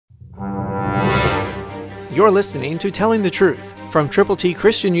You're listening to Telling the Truth from Triple T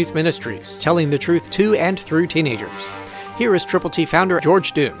Christian Youth Ministries, telling the truth to and through teenagers. Here is Triple T founder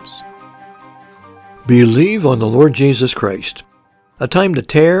George Dooms. Believe on the Lord Jesus Christ. A time to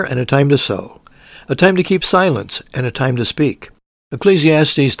tear and a time to sow. A time to keep silence and a time to speak.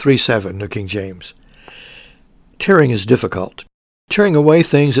 Ecclesiastes 3:7, New King James. Tearing is difficult. Tearing away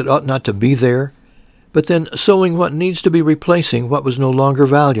things that ought not to be there, but then sowing what needs to be replacing what was no longer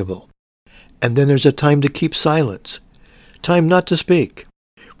valuable. And then there's a time to keep silence. Time not to speak.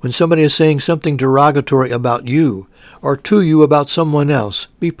 When somebody is saying something derogatory about you or to you about someone else,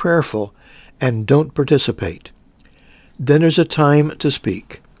 be prayerful and don't participate. Then there's a time to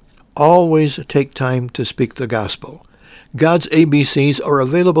speak. Always take time to speak the gospel. God's ABCs are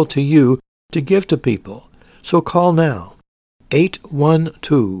available to you to give to people. So call now.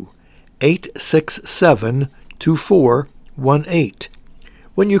 812-867-2418.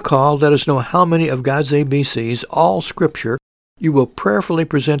 When you call, let us know how many of God's ABCs, all Scripture, you will prayerfully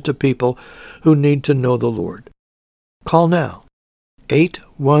present to people who need to know the Lord. Call now.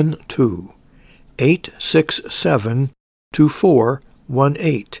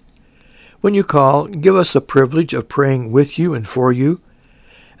 812-867-2418. When you call, give us the privilege of praying with you and for you.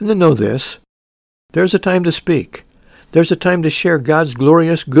 And then know this. There's a time to speak. There's a time to share God's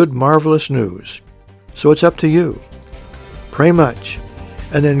glorious, good, marvelous news. So it's up to you. Pray much,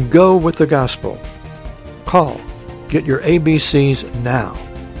 and then go with the gospel. Call. Get your ABCs now.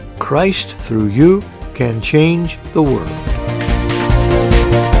 Christ, through you, can change the world.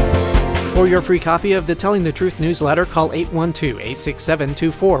 For your free copy of the Telling the Truth newsletter, call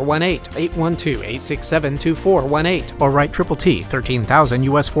 812-867-2418, 812-867-2418, or write Triple T, 13,000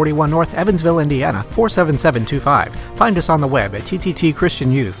 U.S. 41 North, Evansville, Indiana, 47725. Find us on the web at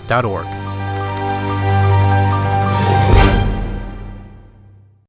tttchristianyouth.org.